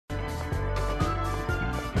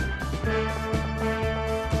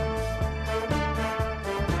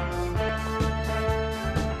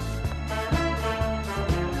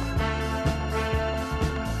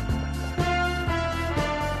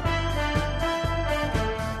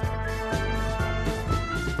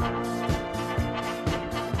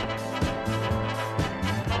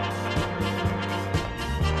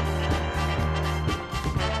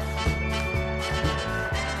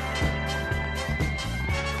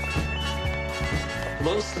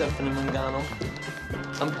Hello, Stephanie Mangano.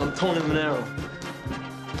 I'm Tony Manero.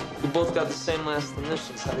 We both got the same last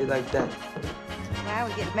initials. How do you like that? Now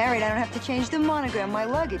we get married, I don't have to change the monogram on my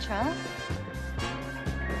luggage, huh?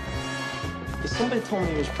 Somebody told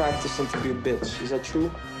me you was practicing to be a bitch. Is that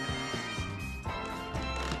true?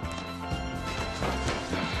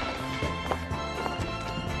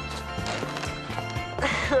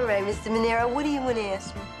 All right, Mr. Manero, what do you want to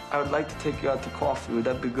ask me? I would like to take you out to coffee. Would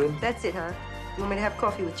that be good? That's it, huh? You want me to have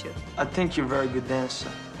coffee with you? I think you're a very good dancer.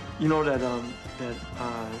 You know that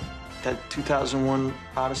that 2001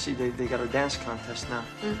 Odyssey, they got a dance contest now.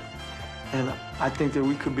 Mm. And I think that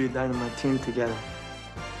we could be a dynamite team together.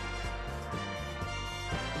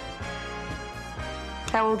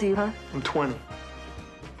 How old are you, huh? I'm 20.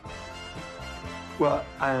 Well,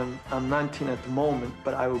 I'm 19 at the moment,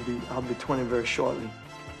 but I'll be 20 very shortly.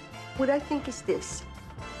 What I think is this.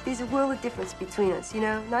 There's a world of difference between us, you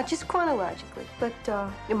know? Not just chronologically, but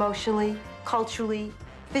emotionally, culturally,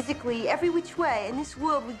 physically, every which way. And this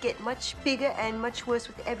world would get much bigger and much worse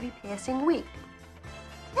with every passing week.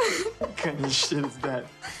 What kind of shit is that?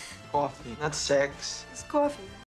 Coffee, not sex. It's coffee.